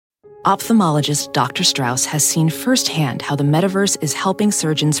Ophthalmologist Dr. Strauss has seen firsthand how the metaverse is helping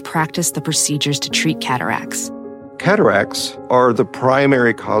surgeons practice the procedures to treat cataracts. Cataracts are the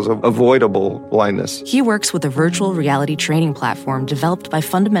primary cause of avoidable blindness. He works with a virtual reality training platform developed by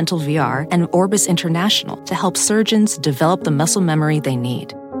Fundamental VR and Orbis International to help surgeons develop the muscle memory they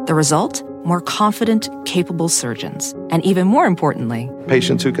need. The result? More confident, capable surgeons. And even more importantly,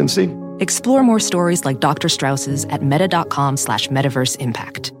 patients who can see. Explore more stories like Dr. Strauss's at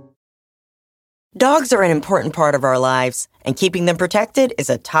meta.com/metaverseimpact. Dogs are an important part of our lives, and keeping them protected is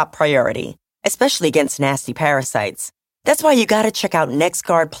a top priority, especially against nasty parasites. That's why you gotta check out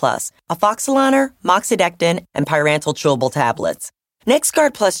NexGard Plus, afoxolaner, moxidectin, and pyrantel chewable tablets.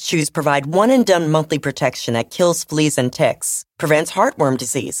 NexGard Plus chews provide one-and-done monthly protection that kills fleas and ticks, prevents heartworm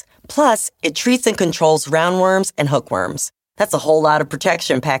disease. Plus, it treats and controls roundworms and hookworms. That's a whole lot of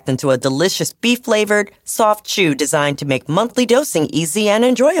protection packed into a delicious beef-flavored, soft chew designed to make monthly dosing easy and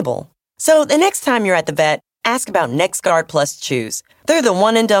enjoyable. So the next time you're at the vet, ask about NexGard Plus chews. They're the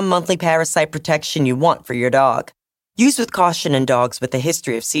one-and-done monthly parasite protection you want for your dog. Use with caution in dogs with a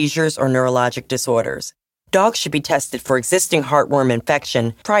history of seizures or neurologic disorders. Dogs should be tested for existing heartworm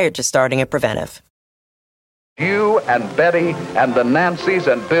infection prior to starting a preventive. You and Betty and the Nancys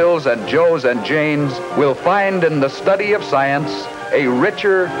and Bills and Joes and Janes will find in the study of science a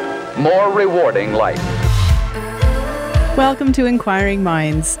richer, more rewarding life. Welcome to Inquiring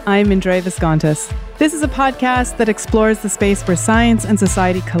Minds. I'm Indre Viscontis. This is a podcast that explores the space where science and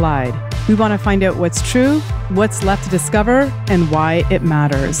society collide. We want to find out what's true, what's left to discover, and why it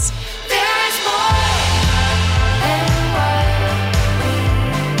matters.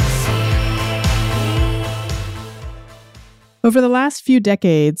 Over the last few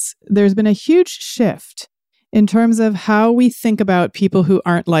decades, there's been a huge shift in terms of how we think about people who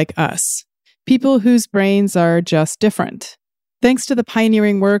aren't like us, people whose brains are just different. Thanks to the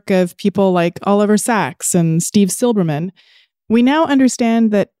pioneering work of people like Oliver Sacks and Steve Silberman, we now understand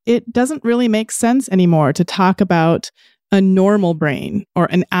that it doesn't really make sense anymore to talk about a normal brain or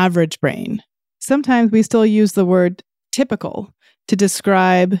an average brain. Sometimes we still use the word typical to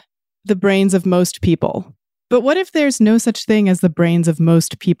describe the brains of most people. But what if there's no such thing as the brains of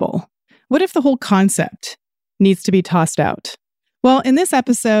most people? What if the whole concept needs to be tossed out? Well, in this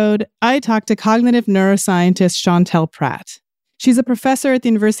episode, I talked to cognitive neuroscientist Chantal Pratt. She's a professor at the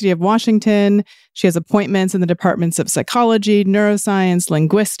University of Washington. She has appointments in the departments of psychology, neuroscience,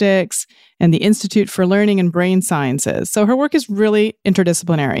 linguistics, and the Institute for Learning and Brain Sciences. So her work is really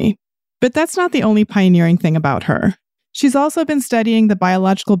interdisciplinary. But that's not the only pioneering thing about her. She's also been studying the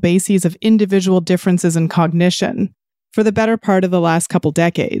biological bases of individual differences in cognition for the better part of the last couple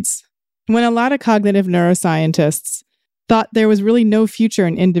decades. When a lot of cognitive neuroscientists thought there was really no future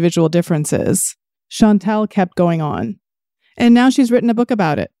in individual differences, Chantal kept going on. And now she's written a book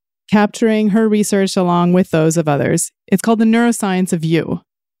about it, capturing her research along with those of others. It's called The Neuroscience of You,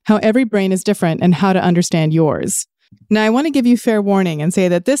 How Every Brain is Different and How to Understand Yours. Now, I want to give you fair warning and say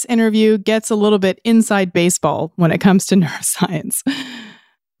that this interview gets a little bit inside baseball when it comes to neuroscience.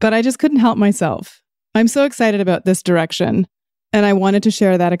 But I just couldn't help myself. I'm so excited about this direction, and I wanted to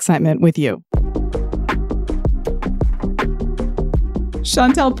share that excitement with you.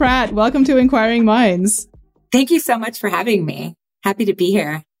 Chantal Pratt, welcome to Inquiring Minds. Thank you so much for having me. Happy to be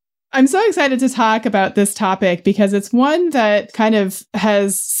here. I'm so excited to talk about this topic because it's one that kind of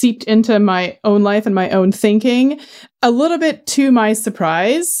has seeped into my own life and my own thinking a little bit to my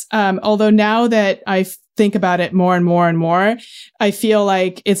surprise. Although now that I think about it more and more and more, I feel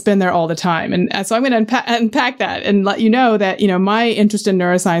like it's been there all the time. And so I'm going to unpack that and let you know that, my interest in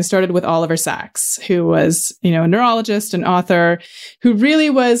neuroscience started with Oliver Sacks, who was, a neurologist and author who really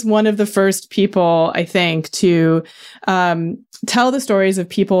was one of the first people, I think, to tell the stories of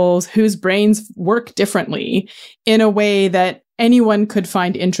people whose brains work differently in a way that anyone could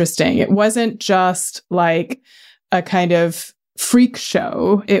find interesting. It wasn't just like a kind of freak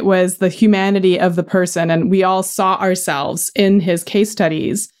show. It was the humanity of the person. And we all saw ourselves in his case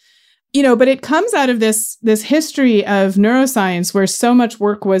studies. But it comes out of this history of neuroscience where so much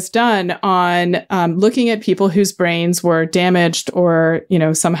work was done on looking at people whose brains were damaged or,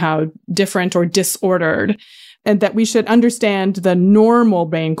 somehow different or disordered. And that we should understand the normal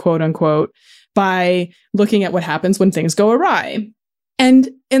brain, quote unquote, by looking at what happens when things go awry. And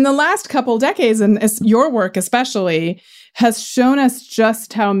in the last couple decades, and your work especially, has shown us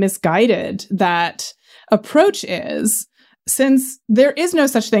just how misguided that approach is, since there is no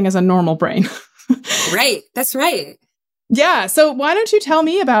such thing as a normal brain. Right. That's right. Yeah. So why don't you tell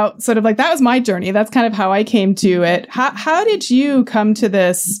me about sort of like, that was my journey. That's kind of how I came to it. How did you come to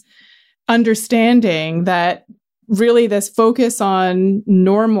this understanding that really this focus on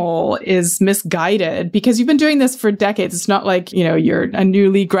normal is misguided because you've been doing this for decades. It's not like, you're a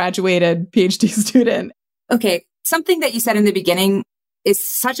newly graduated PhD student. Okay. Something that you said in the beginning is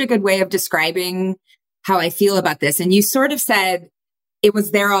such a good way of describing how I feel about this. And you sort of said it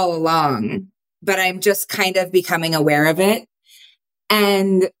was there all along, but I'm just kind of becoming aware of it.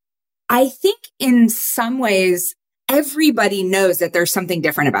 And I think in some ways, everybody knows that there's something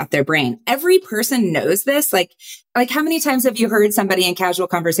different about their brain. Every person knows this. Like how many times have you heard somebody in casual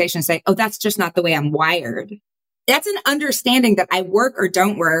conversation say, oh, that's just not the way I'm wired? That's an understanding that I work or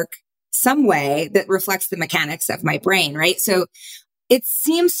don't work some way that reflects the mechanics of my brain, right? So it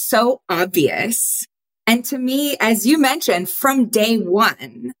seems so obvious. And to me, as you mentioned, from day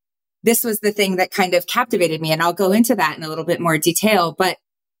one, this was the thing that kind of captivated me. And I'll go into that in a little bit more detail. But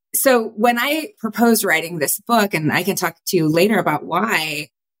so when I proposed writing this book, and I can talk to you later about why,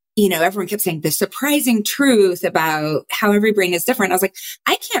 everyone kept saying the surprising truth about how every brain is different. I was like,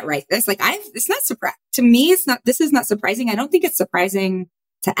 I can't write this. It's not surprising. To me, this is not surprising. I don't think it's surprising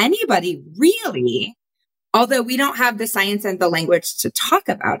to anybody, really. Although we don't have the science and the language to talk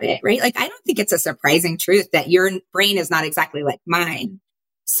about it, right? I don't think it's a surprising truth that your brain is not exactly like mine.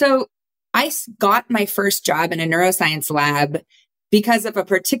 So I got my first job in a neuroscience lab because of a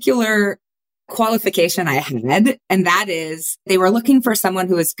particular qualification I had. And that is they were looking for someone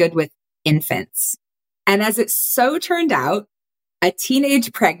who was good with infants. And as it so turned out, a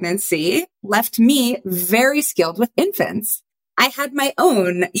teenage pregnancy left me very skilled with infants. I had my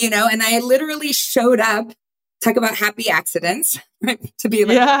own, and I literally showed up, talk about happy accidents, right? To be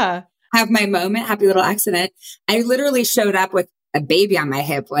have my moment, happy little accident. I literally showed up with a baby on my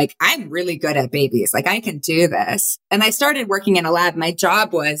hip. I'm really good at babies. I can do this. And I started working in a lab. My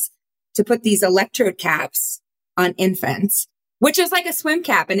job was to put these electrode caps on infants, which is like a swim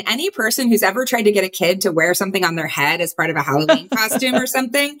cap. And any person who's ever tried to get a kid to wear something on their head as part of a Halloween costume or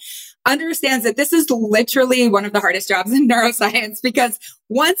something understands that this is literally one of the hardest jobs in neuroscience, because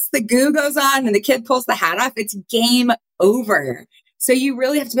once the goo goes on and the kid pulls the hat off, it's game over. So you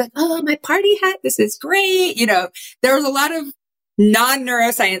really have to be like, oh, my party hat, this is great. There was a lot of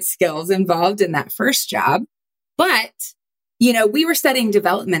non-neuroscience skills involved in that first job. But, we were studying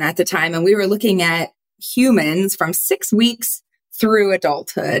development at the time, and we were looking at humans from 6 weeks through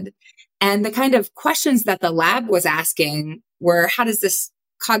adulthood. And the kind of questions that the lab was asking were, how does this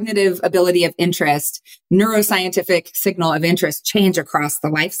cognitive ability of interest, neuroscientific signal of interest change across the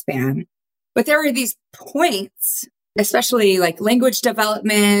lifespan? But there are these points, especially language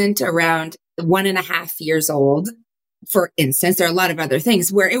development around 1.5 years old. For instance, there are a lot of other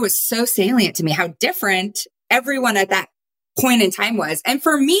things where it was so salient to me how different everyone at that point in time was. And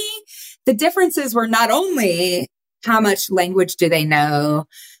for me, the differences were not only how much language do they know,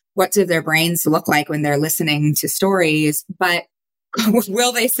 what do their brains look like when they're listening to stories, but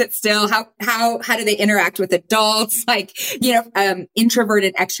will they sit still? How do they interact with adults?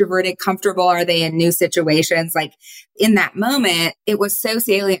 Introverted, extroverted, comfortable? Are they in new situations? In that moment, it was so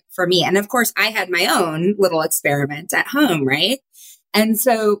salient for me. And of course, I had my own little experiment at home, right? And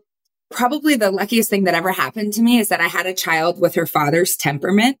so probably the luckiest thing that ever happened to me is that I had a child with her father's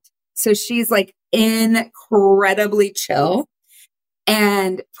temperament. So she's incredibly chill.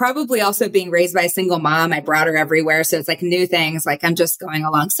 And probably also being raised by a single mom, I brought her everywhere. So it's new things, I'm just going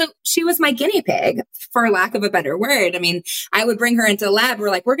along. So she was my guinea pig, for lack of a better word. I mean, I would bring her into the lab.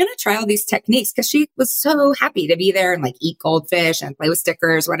 We're we're going to try all these techniques, because she was so happy to be there and eat goldfish and play with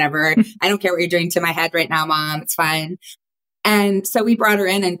stickers, whatever. I don't care what you're doing to my head right now, Mom. It's fine. And so we brought her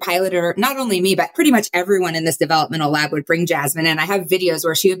in and piloted her. Not only me, but pretty much everyone in this developmental lab would bring Jasmine in. I have videos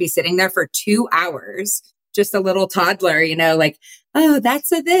where she would be sitting there for 2 hours, just a little toddler, oh, that's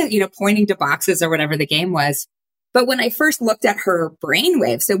this, pointing to boxes or whatever the game was. But when I first looked at her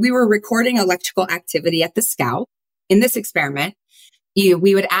brainwave, so we were recording electrical activity at the scalp in this experiment. We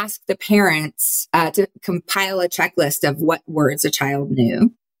would ask the parents to compile a checklist of what words a child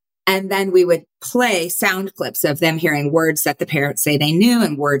knew. And then we would play sound clips of them hearing words that the parents say they knew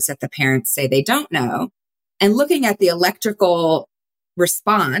and words that the parents say they don't know. And looking at the electrical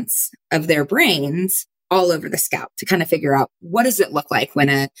response of their brains all over the scalp to kind of figure out, what does it look like when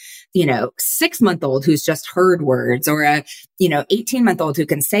a, 6-month-old who's just heard words, or a, 18-month-old who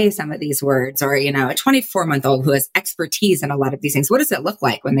can say some of these words, or, a 24-month-old who has expertise in a lot of these things. What does it look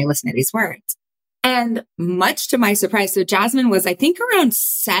like when they listen to these words? And much to my surprise, so Jasmine was, I think, around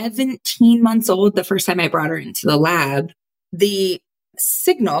 17 months old the first time I brought her into the lab. The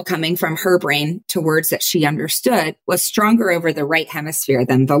signal coming from her brain to words that she understood was stronger over the right hemisphere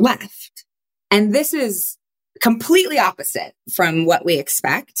than the left. And this is completely opposite from what we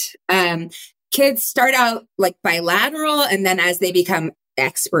expect. kids start out like bilateral, and then as they become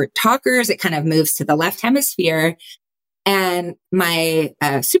expert talkers, it kind of moves to the left hemisphere. And my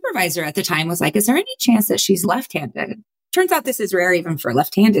supervisor at the time was like, is there any chance that she's left-handed? Turns out this is rare even for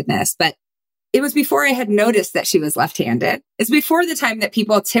left-handedness, but it was before I had noticed that she was left-handed. It's before the time that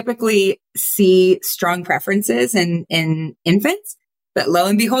people typically see strong preferences in infants. But lo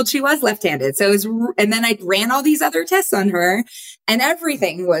and behold, she was left-handed. So it was, and then I ran all these other tests on her and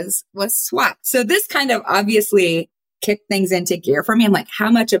everything was swapped. So this kind of obviously kicked things into gear for me. I'm like, how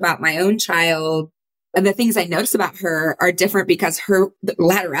much about my own child and the things I notice about her are different because her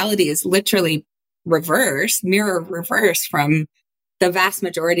laterality is literally mirror reverse from the vast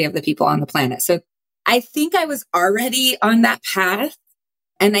majority of the people on the planet. So I think I was already on that path.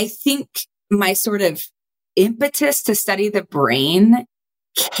 And I think my sort of impetus to study the brain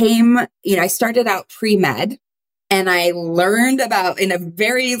came, I started out pre-med and I learned about, in a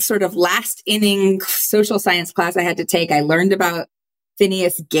very sort of last inning social science class I had to take, I learned about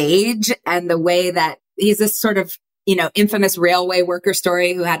Phineas Gage and the way that he's this sort of, infamous railway worker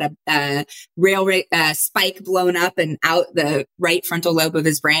story who had a railway spike blown up and out the right frontal lobe of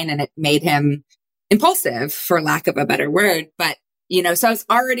his brain. And it made him impulsive, for lack of a better word. But so I was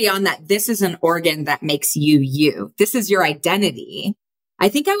already on that. This is an organ that makes you, you. This is your identity. I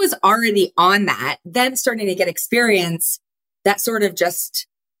think I was already on that, then starting to get experience that sort of just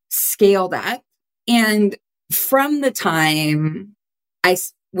scaled up. And from the time I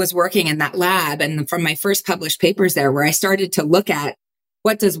was working in that lab and from my first published papers there, where I started to look at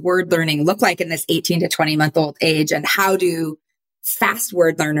what does word learning look like in this 18 to 20 month old age, and how do fast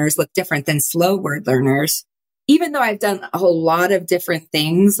word learners look different than slow word learners? Even though I've done a whole lot of different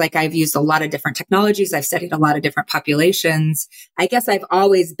things, like I've used a lot of different technologies, I've studied a lot of different populations, I guess I've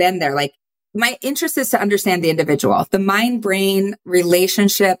always been there. Like my interest is to understand the individual, the mind-brain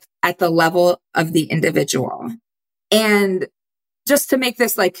relationship at the level of the individual. And just to make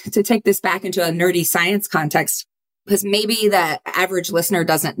this to take this back into a nerdy science context, because maybe the average listener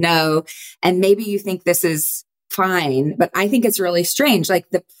doesn't know, and maybe you think this is fine, but I think it's really strange. Like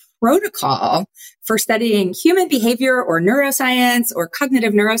the protocol for studying human behavior or neuroscience or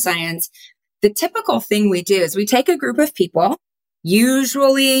cognitive neuroscience, the typical thing we do is we take a group of people,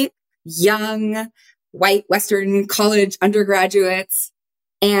 usually young, white, Western college undergraduates,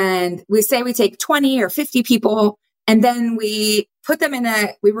 and we say we take 20 or 50 people, and then we put them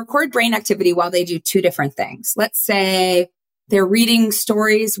we record brain activity while they do two different things. Let's say they're reading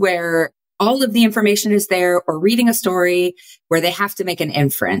stories where all of the information is there, or reading a story where they have to make an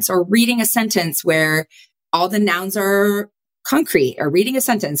inference, or reading a sentence where all the nouns are concrete, or reading a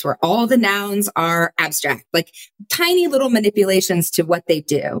sentence where all the nouns are abstract, like tiny little manipulations to what they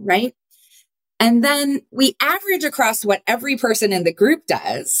do, right? And then we average across what every person in the group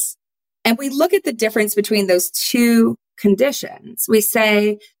does. And we look at the difference between those two conditions. We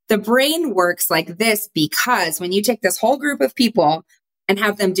say the brain works like this because when you take this whole group of people and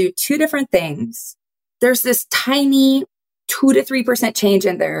have them do two different things, there's this tiny 2 to 3% change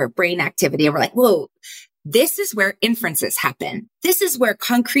in their brain activity. And we're like, whoa, this is where inferences happen. This is where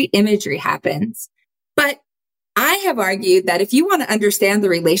concrete imagery happens. But I have argued that if you want to understand the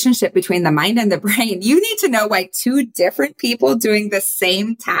relationship between the mind and the brain, you need to know why two different people doing the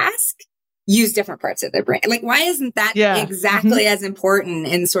same task use different parts of their brain. Like, why isn't that exactly as important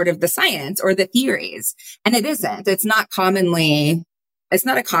in sort of the science or the theories? And it isn't. It's not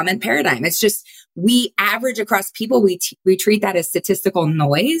a common paradigm. It's just, we average across people. We treat that as statistical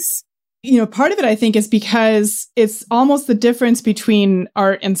noise. Part of it, I think, is because it's almost the difference between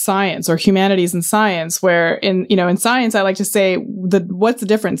art and science, or humanities and science, where in science, I like to say what's the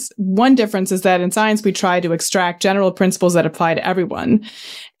difference? One difference is that in science, we try to extract general principles that apply to everyone.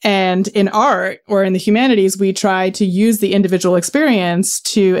 And in art or in the humanities, we try to use the individual experience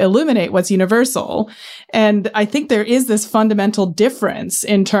to illuminate what's universal. And I think there is this fundamental difference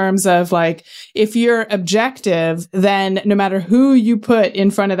in terms of, like, if you're objective, then no matter who you put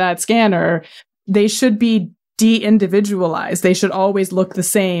in front of that scanner, they should be de-individualized. They should always look the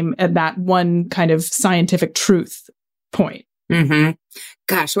same at that one kind of scientific truth point. Mm-hmm.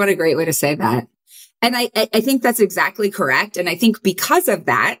 Gosh, what a great way to say that. And I think that's exactly correct. And I think because of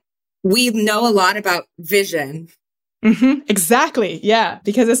that, we know a lot about vision. Mm-hmm. Exactly. Yeah.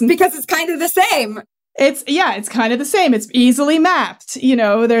 Because it's kind of the same. It's kind of the same. It's easily mapped.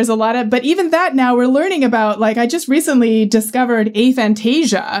 There's a lot of, but even that now we're learning about, like, I just recently discovered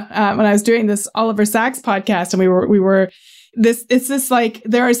aphantasia when I was doing this Oliver Sacks podcast, and it's this, like,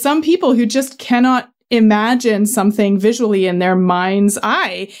 there are some people who just cannot imagine something visually in their mind's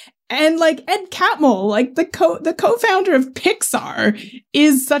eye. And like Ed Catmull, like the co-founder of Pixar,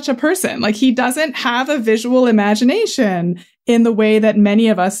 is such a person. Like he doesn't have a visual imagination in the way that many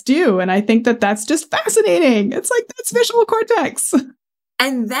of us do. And I think that that's just fascinating. It's like, that's visual cortex.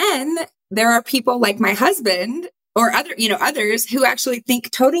 And then there are people like my husband or others who actually think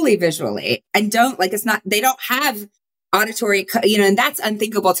totally visually and don't like, they don't have auditory, and that's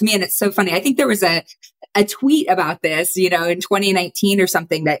unthinkable to me. And it's so funny. I think there was a tweet about this, in 2019 or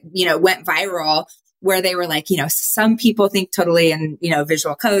something that, went viral where they were like, some people think totally in,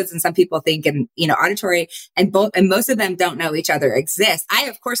 visual codes and some people think in, auditory, and most of them don't know each other exist. I,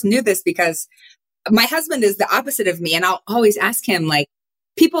 of course, knew this because my husband is the opposite of me. And I'll always ask him, like,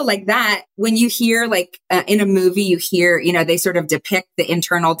 people like that, when you hear like in a movie, you hear, they sort of depict the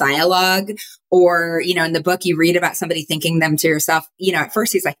internal dialogue, or, in the book, you read about somebody thinking them to yourself, at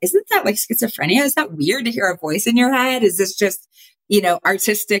first he's like, isn't that like schizophrenia? Is that weird to hear a voice in your head? Is this just,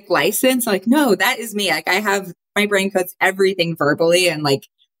 artistic license? Like, no, that is me. Like my brain codes everything verbally and like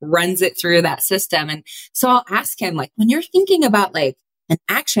runs it through that system. And so I'll ask him, like, when you're thinking about like an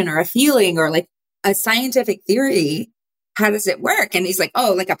action or a feeling or like a scientific theory, how does it work? And he's like,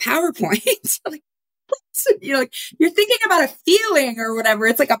 oh, like a PowerPoint. Like, like you're thinking about a feeling or whatever.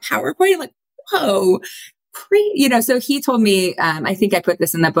 It's like a PowerPoint. I'm like, whoa, so he told me, I think I put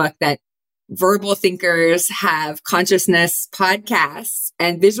this in the book, that verbal thinkers have consciousness podcasts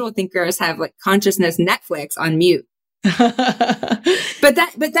and visual thinkers have like consciousness Netflix on mute. But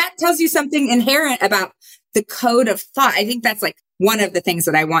that tells you something inherent about the code of thought. I think that's like one of the things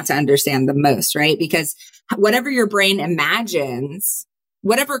that I want to understand the most, right? Because whatever your brain imagines,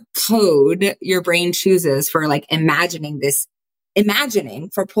 whatever code your brain chooses for like imagining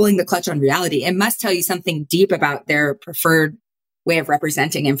for pulling the clutch on reality, it must tell you something deep about their preferred way of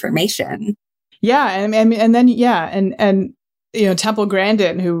representing information. Yeah. And then Temple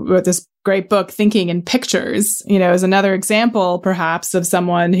Grandin, who wrote this great book, Thinking in Pictures, is another example perhaps of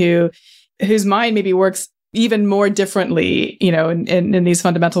someone whose mind maybe works even more differently, in these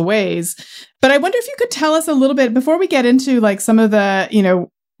fundamental ways. But I wonder if you could tell us a little bit before we get into like some of the,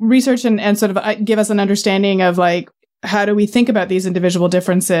 research and sort of give us an understanding of like, how do we think about these individual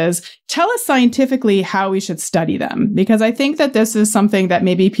differences? Tell us scientifically how we should study them, because I think that this is something that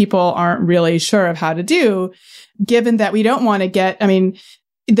maybe people aren't really sure of how to do, given that we don't want to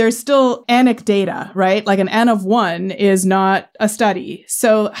there's still anecdata, right? Like an N of 1 is not a study.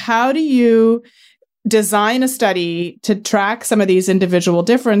 So how do you design a study to track some of these individual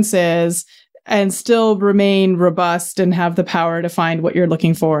differences and still remain robust and have the power to find what you're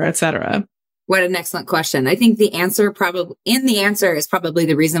looking for, et cetera? What an excellent question. I think the answer is probably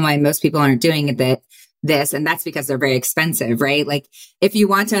the reason why most people aren't doing this. And that's because they're very expensive, right? Like if you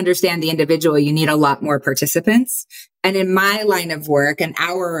want to understand the individual, you need a lot more participants. And in my line of work, an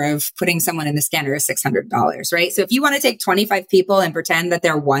hour of putting someone in the scanner is $600, right? So if you want to take 25 people and pretend that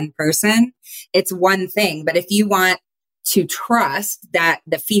they're one person, it's one thing. But if you want to trust that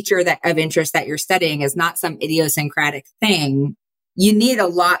the feature of interest that you're studying is not some idiosyncratic thing, you need a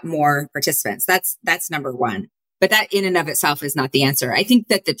lot more participants. That's number one. But that in and of itself is not the answer. I think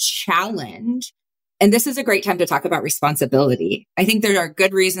that the challenge, and this is a great time to talk about responsibility. I think there are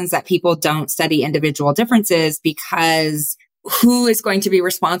good reasons that people don't study individual differences, because who is going to be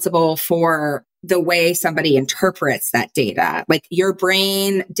responsible for the way somebody interprets that data? Like your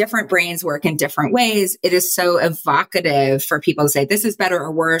brain, different brains work in different ways. It is so evocative for people to say, this is better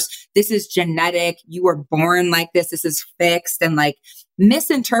or worse. This is genetic. You were born like this. This is fixed. And like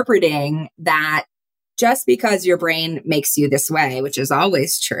misinterpreting that just because your brain makes you this way, which is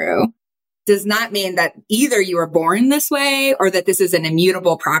always true, does not mean that either you were born this way or that this is an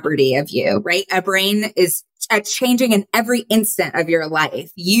immutable property of you, right? A brain is changing in every instant of your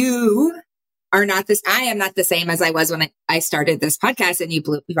life. You are not this. I am not the same as I was when I started this podcast, and you've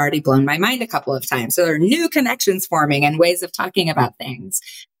already blown my mind a couple of times. So there are new connections forming and ways of talking about things.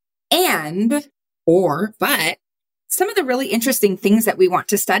 But some of the really interesting things that we want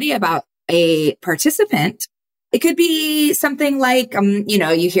to study about a participant, it could be something like,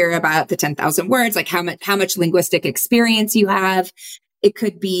 you hear about the 10,000 words, like how much linguistic experience you have. It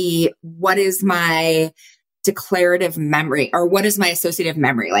could be, what is my declarative memory, or what is my associative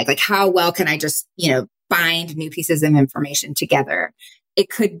memory like how well can I just, bind new pieces of information together? It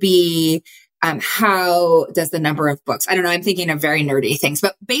could be, how does the number of books, I don't know, I'm thinking of very nerdy things,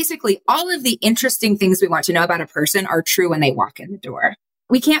 but basically all of the interesting things we want to know about a person are true when they walk in the door.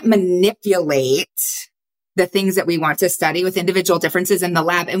 We can't manipulate the things that we want to study with individual differences in the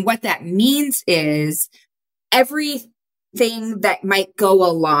lab. And what that means is every thing that might go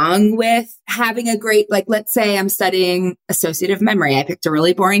along with having a great, like, let's say I'm studying associative memory. I picked a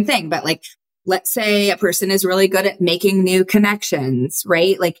really boring thing, but like, let's say a person is really good at making new connections,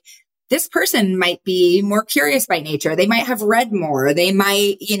 right? Like, this person might be more curious by nature. They might have read more. They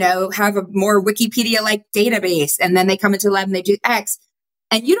might, have a more Wikipedia-like database. And then they come into the lab and they do X.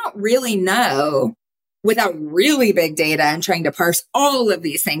 And you don't really know without really big data and trying to parse all of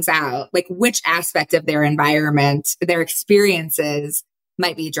these things out, like which aspect of their environment, their experiences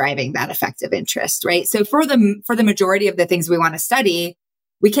might be driving that affective interest, right? So for the majority of the things we want to study,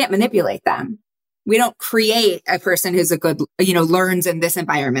 we can't manipulate them. We don't create a person who's a good, learns in this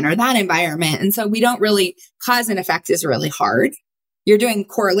environment or that environment. And so we don't really, cause and effect is really hard. You're doing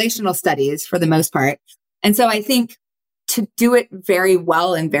correlational studies for the most part. And so I think to do it very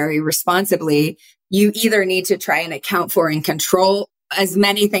well and very responsibly, you either need to try and account for and control as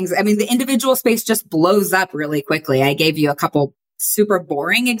many things. I mean, the individual space just blows up really quickly. I gave you a couple super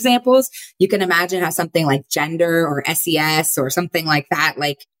boring examples. You can imagine how something like gender or SES or something like that,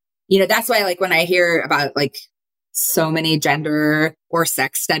 that's why, like, when I hear about like so many gender or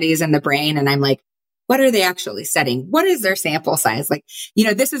sex studies in the brain, and I'm like, what are they actually studying? What is their sample size? Like,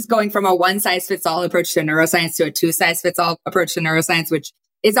 this is going from a one size fits all approach to neuroscience to a two size fits all approach to neuroscience, which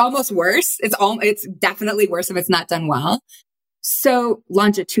is almost worse. It's definitely worse if it's not done well. So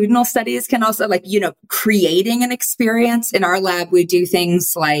longitudinal studies can also, creating an experience. In our lab, we do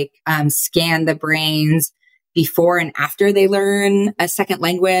things like scan the brains before and after they learn a second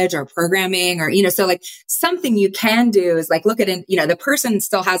language or programming or, so like something you can do is like, look at it, the person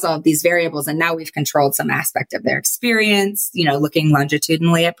still has all of these variables and now we've controlled some aspect of their experience, looking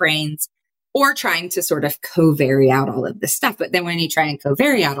longitudinally at brains or trying to sort of co-vary out all of this stuff. But then when you try and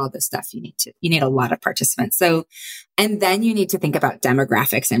co-vary out all this stuff, you need a lot of participants. So, and then you need to think about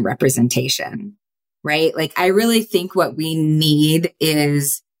demographics and representation, right? Like, I really think what we need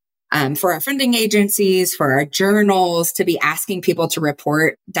is for our funding agencies, for our journals, to be asking people to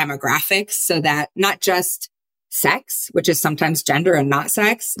report demographics so that not just sex, which is sometimes gender and not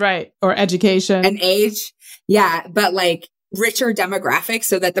sex. Right. Or education. And age. Yeah. But like richer demographics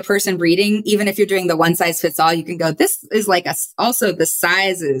so that the person reading, even if you're doing the one size fits all, you can go, this is like also the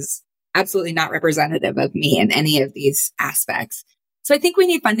size is absolutely not representative of me in any of these aspects. So I think we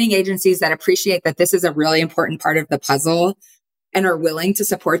need funding agencies that appreciate that this is a really important part of the puzzle and are willing to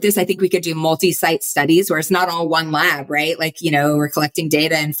support this. I think we could do multi-site studies where it's not all one lab, right? Like, we're collecting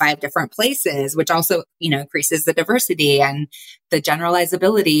data in 5 different places, which also, increases the diversity and the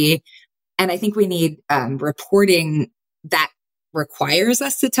generalizability. And I think we need reporting that requires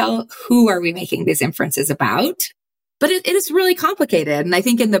us to tell who are we making these inferences about. But it is really complicated. And I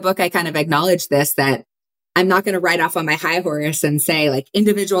think in the book, I kind of acknowledge this, that I'm not going to ride off on my high horse and say like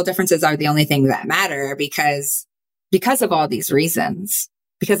individual differences are the only thing that matter because of all these reasons,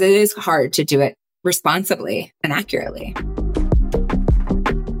 because it is hard to do it responsibly and accurately.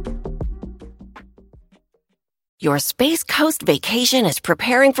 Your Space Coast vacation is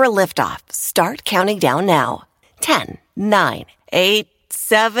preparing for liftoff. Start counting down now. 10, 9, 8,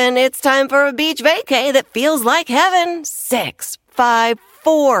 7. It's time for a beach vacay that feels like heaven. 6, 5,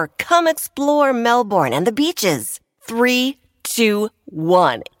 4. Come explore Melbourne and the beaches. 3, 2,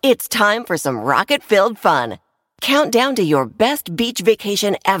 1. It's time for some rocket-filled fun. Count down to your best beach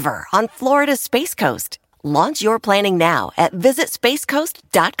vacation ever on Florida's Space Coast. Launch your planning now at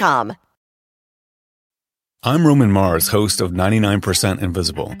visitspacecoast.com. I'm Roman Mars, host of 99%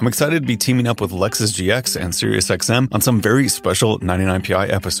 Invisible. I'm excited to be teaming up with Lexus GX and SiriusXM on some very special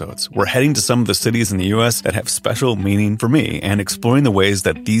 99PI episodes. We're heading to some of the cities in the U.S. that have special meaning for me and exploring the ways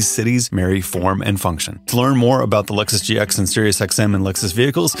that these cities marry form and function. To learn more about the Lexus GX and SiriusXM and Lexus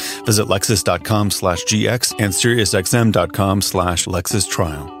vehicles, visit lexus.com/GX and SiriusXM.com/Lexus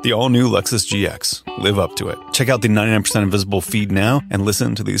Trial. The all-new Lexus GX. Live up to it. Check out the 99% Invisible feed now and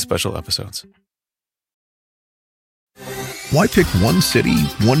listen to these special episodes. Why pick one city,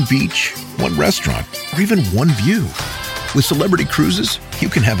 one beach, one restaurant, or even one view? With Celebrity Cruises, you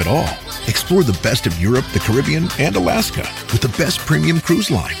can have it all. Explore the best of Europe, the Caribbean, and Alaska with the best premium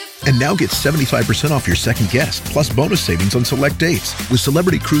cruise line. And now get 75% off your second guest, plus bonus savings on select dates with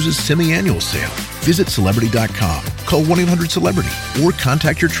Celebrity Cruises semi-annual sale. Visit Celebrity.com, call 1-800-CELEBRITY, or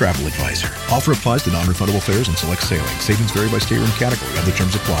contact your travel advisor. Offer applies to non-refundable fares and select sailing. Savings vary by stateroom category. Other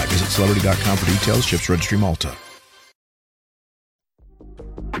terms apply. Visit Celebrity.com for details. Ships Registry, Malta.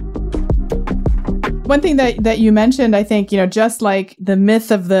 One thing that you mentioned, I think, just like the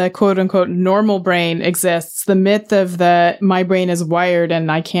myth of the quote unquote normal brain exists, the myth of the my brain is wired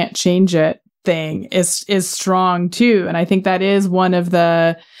and I can't change it thing is strong too. And I think that is one of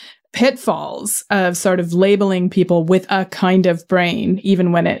the pitfalls of sort of labeling people with a kind of brain,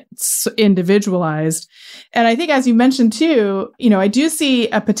 even when it's individualized. And I think, as you mentioned too, I do see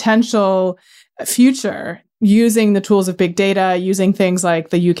a potential future using the tools of big data, using things like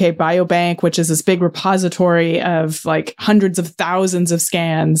the UK Biobank, which is this big repository of like hundreds of thousands of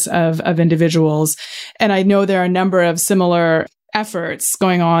scans of individuals. And I know there are a number of similar efforts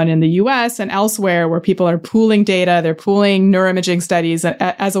going on in the US and elsewhere where people are pooling data, they're pooling neuroimaging studies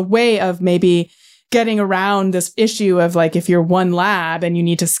as a way of maybe getting around this issue of like, if you're one lab and you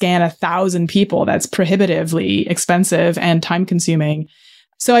need to scan 1,000 people, that's prohibitively expensive and time consuming.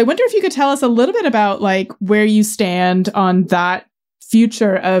 So I wonder if you could tell us a little bit about like where you stand on that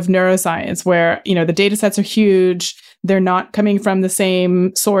future of neuroscience, where, the data sets are huge. They're not coming from the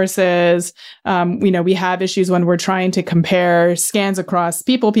same sources. We have issues when we're trying to compare scans across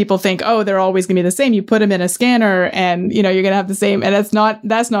people. People think, oh, they're always going to be the same. You put them in a scanner and, you're going to have the same. And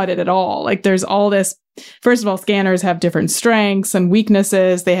that's not it at all. Like there's all this. First of all, scanners have different strengths and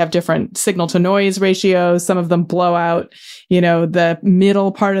weaknesses. They have different signal to noise ratios. Some of them blow out, the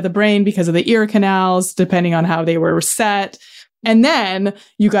middle part of the brain because of the ear canals, depending on how they were set. And then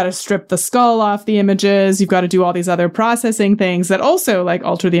you got to strip the skull off the images. You've got to do all these other processing things that also like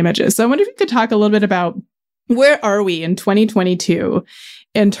alter the images. So I wonder if you could talk a little bit about where are we in 2022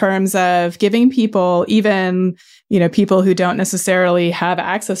 in terms of giving people, even, people who don't necessarily have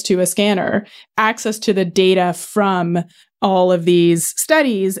access to a scanner, access to the data from all of these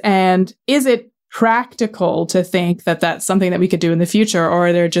studies. And is it practical to think that that's something that we could do in the future, or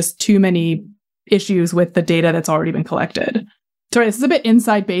are there just too many issues with the data that's already been collected? Sorry, this is a bit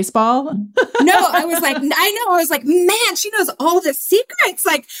inside baseball. No, I was like, man, she knows all the secrets.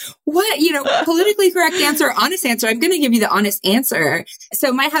 Like, what, politically correct answer, honest answer. I'm going to give you the honest answer.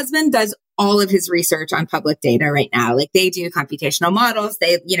 So my husband does all of his research on public data right now. Like they do computational models.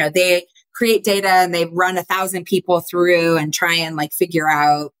 They create data and they run 1,000 people through and try and like figure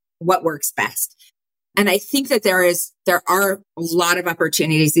out what works best. And I think that there are a lot of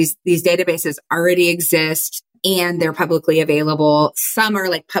opportunities. These databases already exist. And they're publicly available. Some are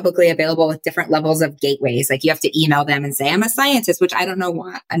like publicly available with different levels of gateways. Like you have to email them and say, I'm a scientist, which I don't know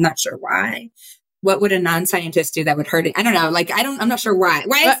why. I'm not sure why. What would a non-scientist do that would hurt it? I don't know. Like, I'm not sure why.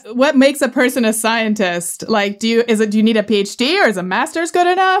 What makes a person a scientist? Like, do you need a PhD or is a master's good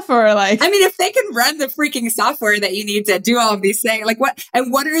enough? Or like, if they can run the freaking software that you need to do all of these things, like what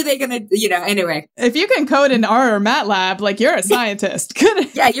are they going to, anyway. If you can code in R or MATLAB, like you're a scientist.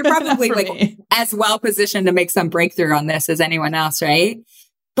 Good. Yeah. You're probably like as well positioned to make some breakthrough on this as anyone else. Right.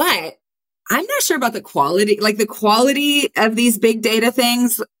 But I'm not sure about the quality of these big data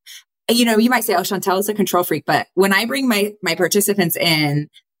things. You might say, oh, Chantel is a control freak. But when I bring my participants in,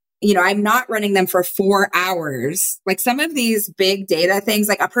 I'm not running them for 4 hours. Like some of these big data things,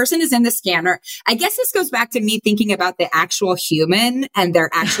 like a person is in the scanner. I guess this goes back to me thinking about the actual human and their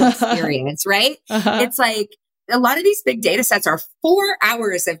actual experience, right? Uh-huh. It's like a lot of these big data sets are 4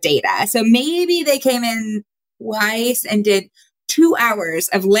 hours of data. So maybe they came in twice and did 2 hours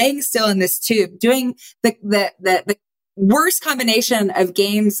of laying still in this tube, doing the worst combination of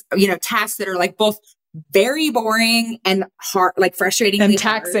games, tasks that are like both very boring and hard, like frustrating and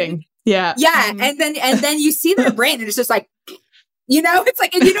taxing. Hard. Yeah. Yeah. Mm-hmm. And then you see their brain and it's just like, it's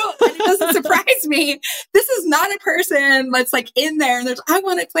like, and it doesn't surprise me. This is not a person that's like in there and I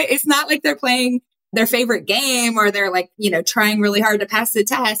want to play. It's not like they're playing their favorite game or they're like, trying really hard to pass the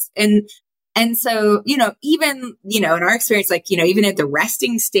test. And so, even, in our experience, like, even at the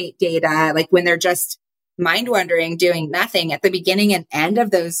resting state data, like when they're just mind wandering, doing nothing at the beginning and end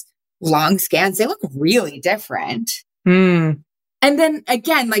of those long scans, they look really different. Mm. And then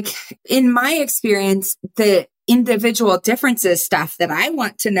again, like in my experience, the individual differences stuff that I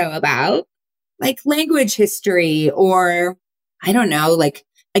want to know about, like language history, or I don't know, like,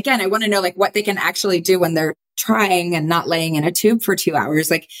 again, I want to know like what they can actually do when they're trying and not laying in a tube for 2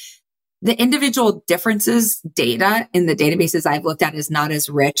 hours. Like the individual differences data in the databases I've looked at is not as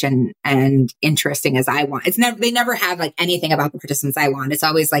rich and interesting as I want. They never have like anything about the participants I want. It's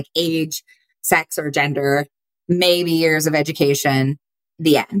always like age, sex or gender, maybe years of education,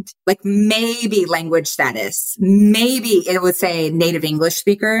 the end. Like maybe language status, maybe it would say native English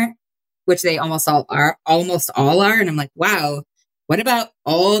speaker, which they almost all are. And I'm like, wow, what about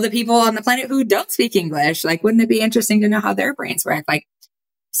all the people on the planet who don't speak English? Like, wouldn't it be interesting to know how their brains work? Like,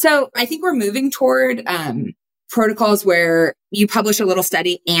 so I think we're moving toward protocols where you publish a little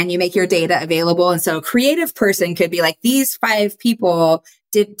study and you make your data available. And so a creative person could be like, these 5 people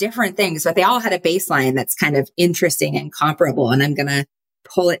did different things, but they all had a baseline that's kind of interesting and comparable. And I'm going to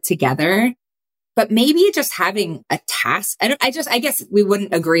pull it together. But maybe just having a task. I guess we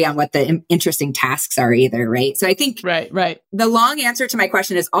wouldn't agree on what the interesting tasks are either, right? So I think right. The long answer to my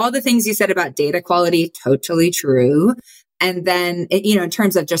question is all the things you said about data quality, totally true. And then, in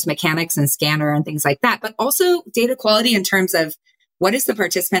terms of just mechanics and scanner and things like that, but also data quality in terms of what is the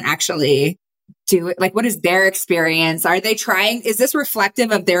participant actually do? Like, what is their experience? Are they trying? Is this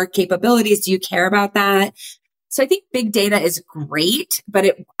reflective of their capabilities? Do you care about that? So I think big data is great,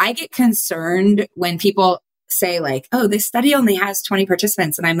 but I get concerned when people say like, oh, this study only has 20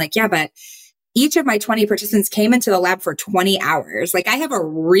 participants. And I'm like, yeah, but each of my 20 participants came into the lab for 20 hours. Like I have a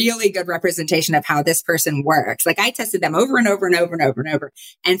really good representation of how this person works. Like I tested them over and over and over and over and over.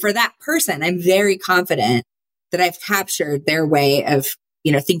 And for that person, I'm very confident that I've captured their way of,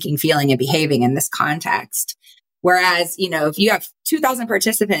 thinking, feeling, and behaving in this context. Whereas, if you have 2,000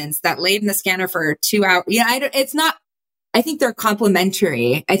 participants that laid in the scanner for 2 hours, I think they're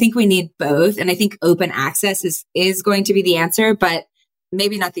complementary. I think we need both. And I think open access is going to be the answer, but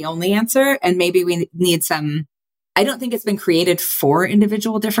maybe not the only answer. And maybe we need I don't think it's been created for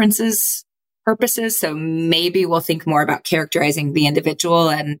individual differences purposes. So maybe we'll think more about characterizing the individual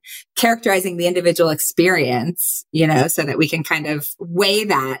and characterizing the individual experience, so that we can kind of weigh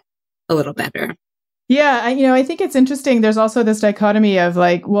that a little better. Yeah, I think it's interesting. There's also this dichotomy of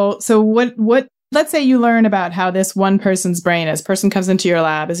like, well, so what, let's say you learn about how this one person's brain is. Person comes into your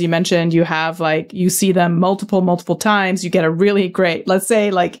lab, as you mentioned, you have like, you see them multiple times, you get a really great, let's say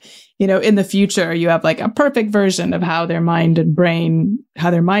like, in the future, you have like a perfect version of how their mind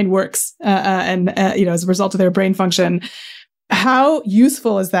works, as a result of their brain function. How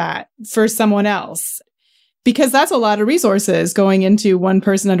useful is that for someone else? Because that's a lot of resources going into one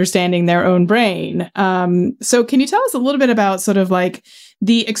person understanding their own brain. So can you tell us a little bit about sort of like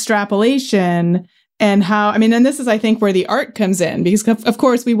the extrapolation and how, and this is, I think, where the art comes in, because of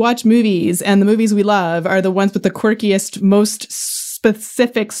course we watch movies and the movies we love are the ones with the quirkiest, most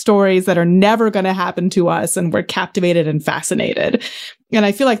specific stories that are never going to happen to us. And we're captivated and fascinated. And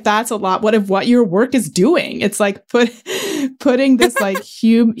I feel like that's a lot what your work is doing. It's like putting this like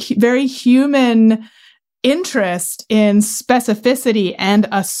very human interest in specificity and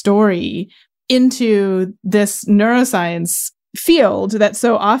a story into this neuroscience field that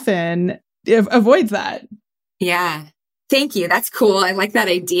so often avoids that. Yeah. Thank you. That's cool. I like that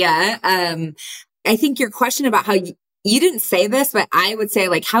idea. I think your question about how you didn't say this, but I would say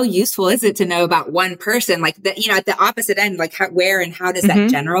like, how useful is it to know about one person? Like at the opposite end, like where and how does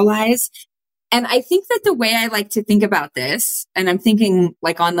that generalize? And I think that the way I like to think about this, and I'm thinking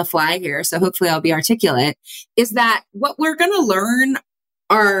like on the fly here, so hopefully I'll be articulate, is that what we're going to learn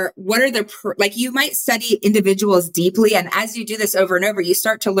are what are like you might study individuals deeply. And as you do this over and over, you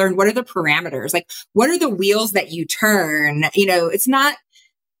start to learn what are the parameters, like what are the wheels that you turn?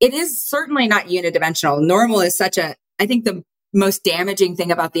 It is certainly not unidimensional. Normal is I think the most damaging thing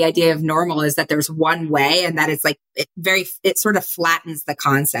about the idea of normal is that there's one way and that it's like it sort of flattens the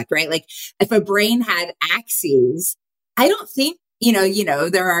concept, right? Like if a brain had axes, I don't think,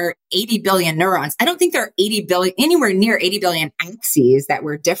 there are 80 billion neurons. I don't think there are anywhere near 80 billion axes that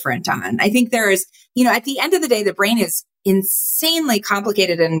we're different on. I think there is, at the end of the day, the brain is insanely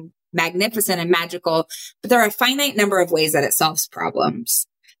complicated and magnificent and magical, but there are a finite number of ways that it solves problems.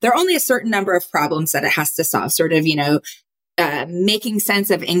 There are only a certain number of problems that it has to solve, sort of, making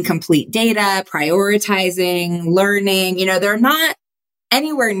sense of incomplete data, prioritizing, learning, they're not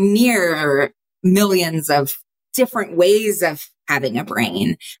anywhere near millions of different ways of having a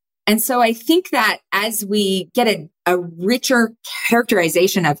brain. And so I think that as we get a richer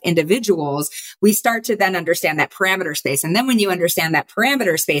characterization of individuals, we start to then understand that parameter space. And then when you understand that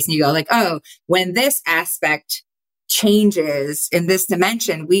parameter space and you go like, oh, when this aspect changes in this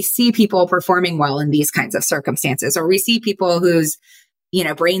dimension, we see people performing well in these kinds of circumstances, or we see people whose,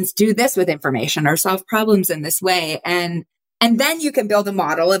 brains do this with information or solve problems in this way. And then you can build a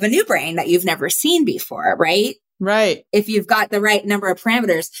model of a new brain that you've never seen before, right? Right. If you've got the right number of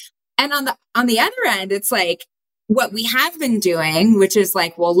parameters. And on the other end, it's like what we have been doing, which is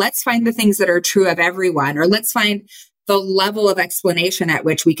like, well, let's find the things that are true of everyone, or let's find the level of explanation at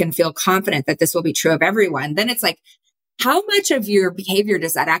which we can feel confident that this will be true of everyone. Then it's like, how much of your behavior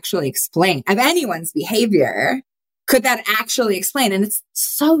does that actually explain? Of anyone's behavior, could that actually explain? And it's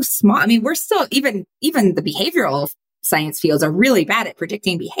so small. We're still, even the behavioral science fields are really bad at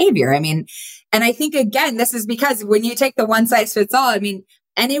predicting behavior. And I think, again, this is because when you take the one size fits all,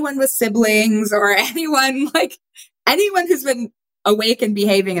 anyone with siblings or anyone who's been awake and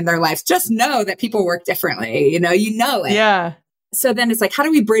behaving in their lives, just know that people work differently. You know it. Yeah. So then it's like, how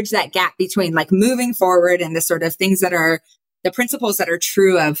do we bridge that gap between like moving forward and the sort of things that are the principles that are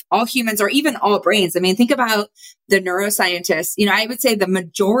true of all humans or even all brains. I mean, think about the neuroscientists. I would say the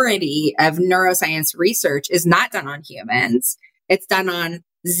majority of neuroscience research is not done on humans. It's done on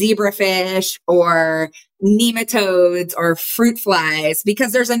zebrafish or nematodes or fruit flies,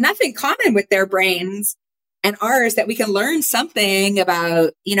 because there's enough in common with their brains and ours that we can learn something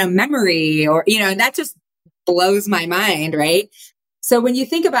about, memory or, and that just blows my mind, right? So when you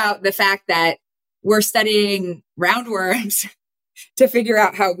think about the fact that we're studying roundworms to figure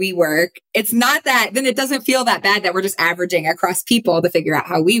out how we work, it's not that, then it doesn't feel that bad that we're just averaging across people to figure out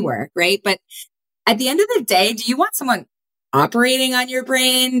how we work, right? But at the end of the day, do you want someone operating on your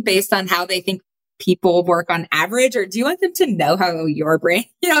brain based on how they think people work on average, or do you want them to know how your brain,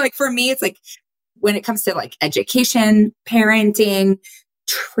 like for me, it's like when it comes to like education, parenting,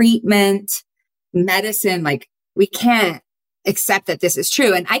 treatment, medicine, like we can't accept that this is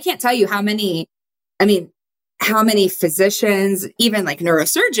true. And I can't tell you how many physicians, even like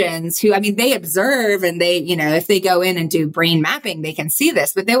neurosurgeons who, they observe and they, if they go in and do brain mapping, they can see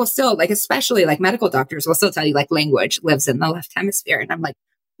this, but they will still like, especially like medical doctors will still tell you like language lives in the left hemisphere. And I'm like,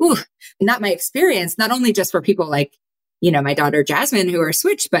 ooh, not my experience, not only just for people like, my daughter Jasmine who are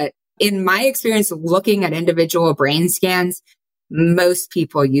switched, but in my experience looking at individual brain scans, most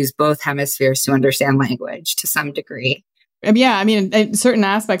people use both hemispheres to understand language to some degree. Yeah, certain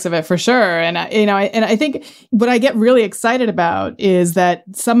aspects of it for sure. And, I think what I get really excited about is that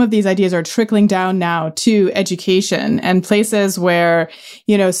some of these ideas are trickling down now to education and places where,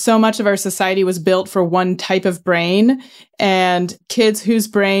 so much of our society was built for one type of brain, and kids whose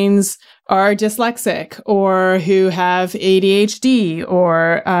brains are dyslexic or who have ADHD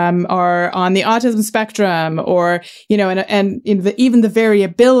or are on the autism spectrum, or even the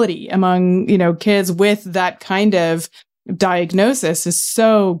variability among kids with that kind of diagnosis is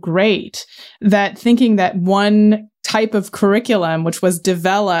so great that thinking that one type of curriculum, which was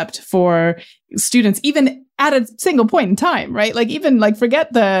developed for students, even at a single point in time, right? Like even like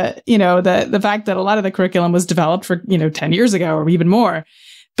forget the fact that a lot of the curriculum was developed for, 10 years ago or even more.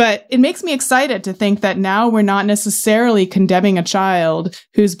 But it makes me excited to think that now we're not necessarily condemning a child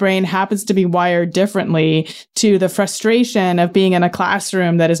whose brain happens to be wired differently to the frustration of being in a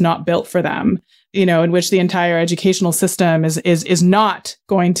classroom that is not built for them, in which the entire educational system is not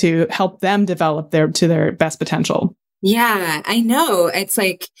going to help them develop to their best potential. Yeah, I know. It's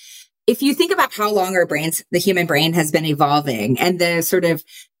like, if you think about how long the human brain has been evolving and the sort of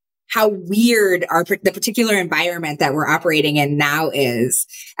how weird the particular environment that we're operating in now is,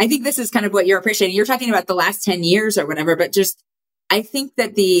 I think this is kind of what you're appreciating. You're talking about the last 10 years or whatever, but just, I think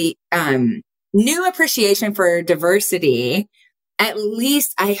that the new appreciation for diversity, at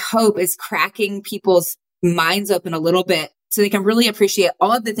least I hope, is cracking people's minds open a little bit so they can really appreciate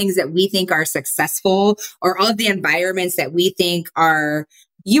all of the things that we think are successful, or all of the environments that we think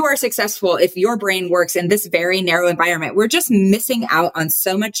you are successful if your brain works in this very narrow environment. We're just missing out on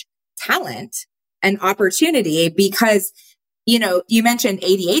so much talent and opportunity because, you mentioned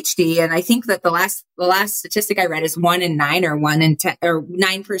ADHD, and I think that the last statistic I read is 1 in 9 or 1 in 10 or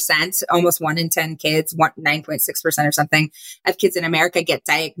 9%, almost 1 in 10 kids, 9.6% or something of kids in America get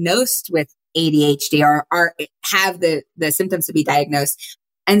diagnosed with ADHD or have the symptoms to be diagnosed.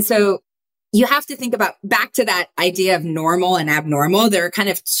 And so you have to think about back to that idea of normal and abnormal. There are kind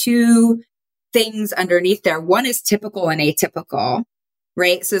of two things underneath there. One is typical and atypical,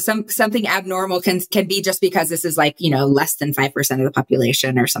 right? So something abnormal can be just because this is like, less than 5% of the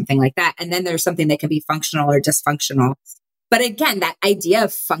population or something like that. And then there's something that can be functional or dysfunctional. But again, that idea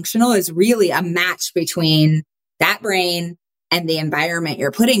of functional is really a match between that brain and the environment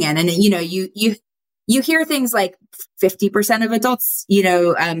you're putting in. And, you hear things like 50% of adults,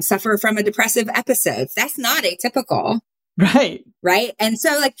 suffer from a depressive episode. That's not atypical. Right. Right. And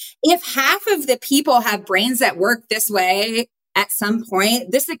so like, if half of the people have brains that work this way at some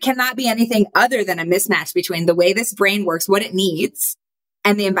point, this cannot be anything other than a mismatch between the way this brain works, what it needs,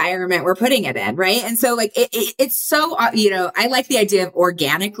 and the environment we're putting it in. Right. And so like, it's so, I like the idea of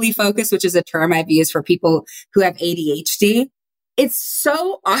organically focused, which is a term I've used for people who have ADHD. It's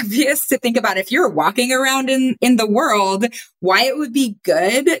so obvious to think about if you're walking around in the world, why it would be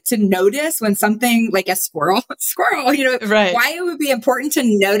good to notice when something like a squirrel, right. Why it would be important to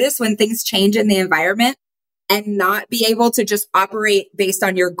notice when things change in the environment and not be able to just operate based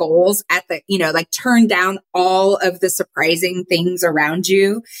on your goals at the, like turn down all of the surprising things around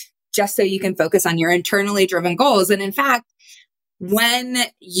you just so you can focus on your internally driven goals. And in fact, when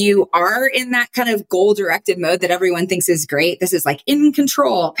you are in that kind of goal-directed mode that everyone thinks is great, this is like in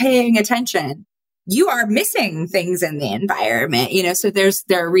control, paying attention. you are missing things in the environment, so there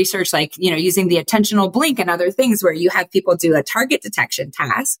are research like, using the attentional blink and other things where you have people do a target detection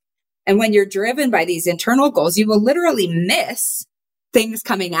task. And when you're driven by these internal goals, you will literally miss things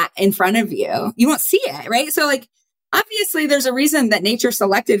coming in front of you. You won't see it, right? So like, obviously there's a reason that nature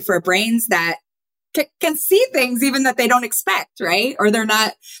selected for brains that can see things even that they don't expect, right? Or they're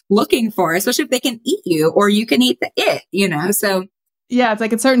not looking for, especially if they can eat you or you can eat it, so. Yeah, it's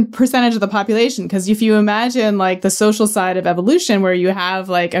like a certain percentage of the population. Because if you imagine like the social side of evolution, where you have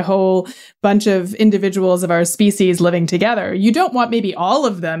like a whole bunch of individuals of our species living together, you don't want maybe all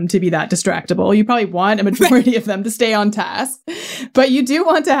of them to be that distractible. You probably want a majority of them to stay on task. But you do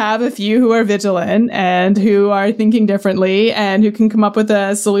want to have a few who are vigilant and who are thinking differently and who can come up with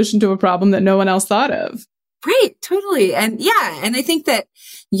a solution to a problem that no one else thought of. Right, totally. And yeah, and I think that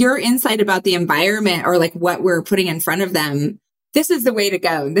your insight about the environment or like what we're putting in front of them, this is the way to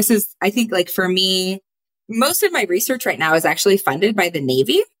go. This is, I think, like for me, most of my research right now is actually funded by the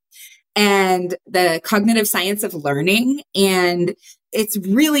Navy and the cognitive science of learning. And it's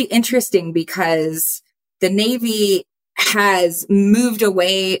really interesting because the Navy has moved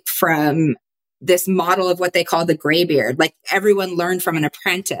away from this model of what they call the graybeard, like everyone learned from an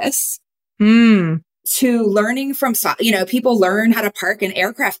apprentice, to learning from, people learn how to park an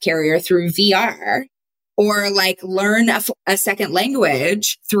aircraft carrier through VR. Or like learn a second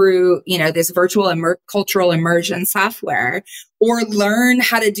language through, this virtual cultural immersion software, or learn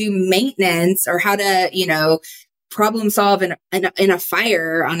how to do maintenance or how to, problem solve in a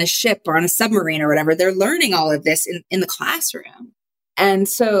fire on a ship or on a submarine or whatever. They're learning all of this in the classroom. And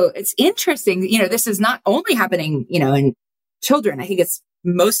so it's interesting, this is not only happening, in children. I think it's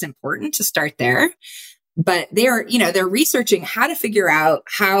most important to start there. But they're researching how to figure out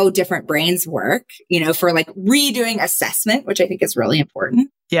how different brains work, for like redoing assessment, which I think is really important.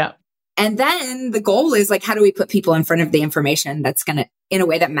 Yeah. And then the goal is like, how do we put people in front of the information that's going to, in a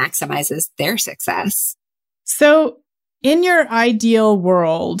way that maximizes their success? So in your ideal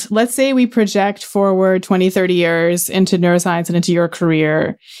world, let's say we project forward 20, 30 years into neuroscience and into your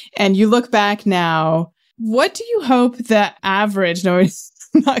career, and you look back now, what do you hope the average, I'm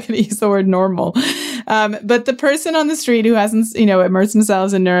not going to use the word normal, but the person on the street who hasn't, immersed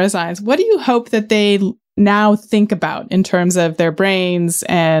themselves in neuroscience, what do you hope that they now think about in terms of their brains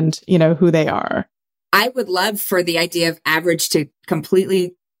and, who they are? I would love for the idea of average to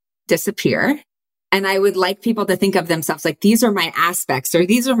completely disappear. And I would like people to think of themselves like, these are my aspects or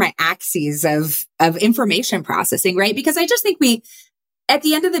these are my axes of information processing, right? Because I just think at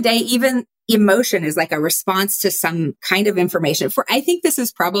the end of the day, even emotion is like a response to some kind of information. I think this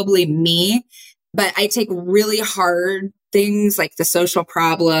is probably me, but I take really hard things like the social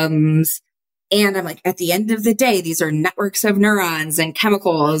problems. And I'm like, at the end of the day, these are networks of neurons and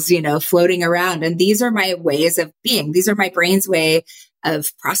chemicals, floating around. And these are my ways of being. These are my brain's way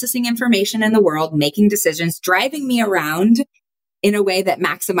of processing information in the world, making decisions, driving me around in a way that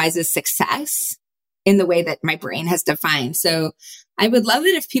maximizes success in the way that my brain has defined. So I would love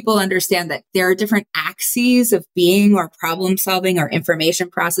it if people understand that there are different axes of being or problem solving or information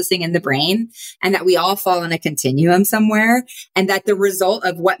processing in the brain, and that we all fall on a continuum somewhere, and that the result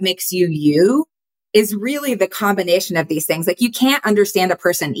of what makes you you is really the combination of these things. Like you can't understand a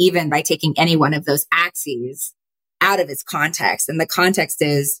person even by taking any one of those axes out of its context. And the context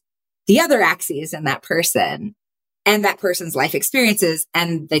is the other axes in that person and that person's life experiences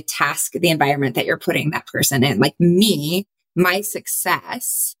and the task, the environment that you're putting that person in. Like me, my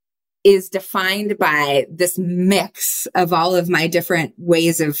success is defined by this mix of all of my brain's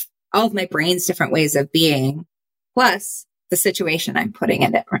different ways of being, plus the situation I'm putting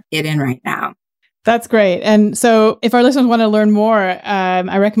it in right now. That's great. And so if our listeners want to learn more,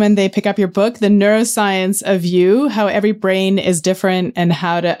 I recommend they pick up your book, The Neuroscience of You, How Every Brain is Different and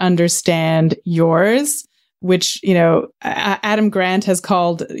How to Understand Yours, which, Adam Grant has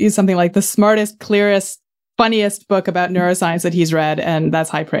called something like the smartest, clearest, funniest book about neuroscience that he's read. And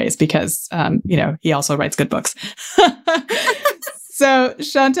that's high praise because, he also writes good books. So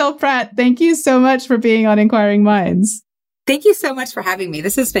Chantel Pratt, thank you so much for being on Inquiring Minds. Thank you so much for having me.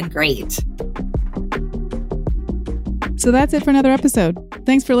 This has been great. So that's it for another episode.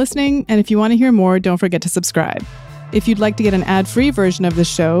 Thanks for listening. And if you want to hear more, don't forget to subscribe. If you'd like to get an ad-free version of the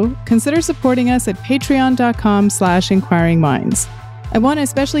show, consider supporting us at patreon.com/inquiringminds. I want to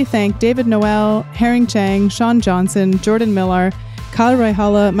especially thank David Noel, Herring Chang, Sean Johnson, Jordan Miller, Kyle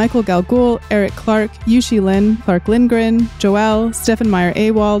Raihala, Michael Galgul, Eric Clark, Yushi Lin, Clark Lindgren, Joel, Stephen Meyer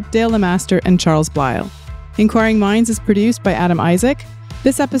Awald, Dale Lemaster, and Charles Blyle. Inquiring Minds is produced by Adam Isaac.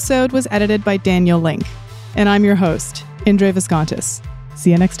 This episode was edited by Daniel Link. And I'm your host, Indre Viscontis.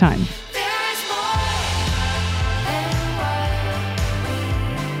 See you next time. There's more.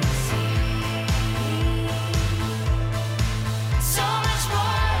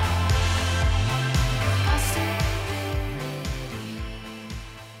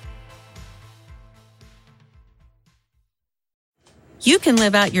 you can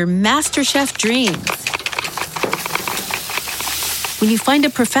live out your MasterChef dreams when you find a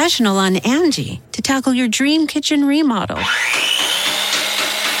professional on Angie to tackle your dream kitchen remodel.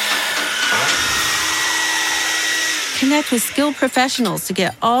 Connect with skilled professionals to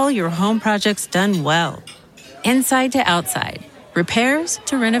get all your home projects done well. Inside to outside, repairs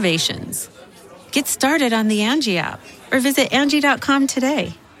to renovations. Get started on the Angie app or visit Angie.com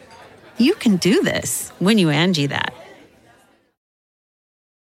today. You can do this when you Angie that.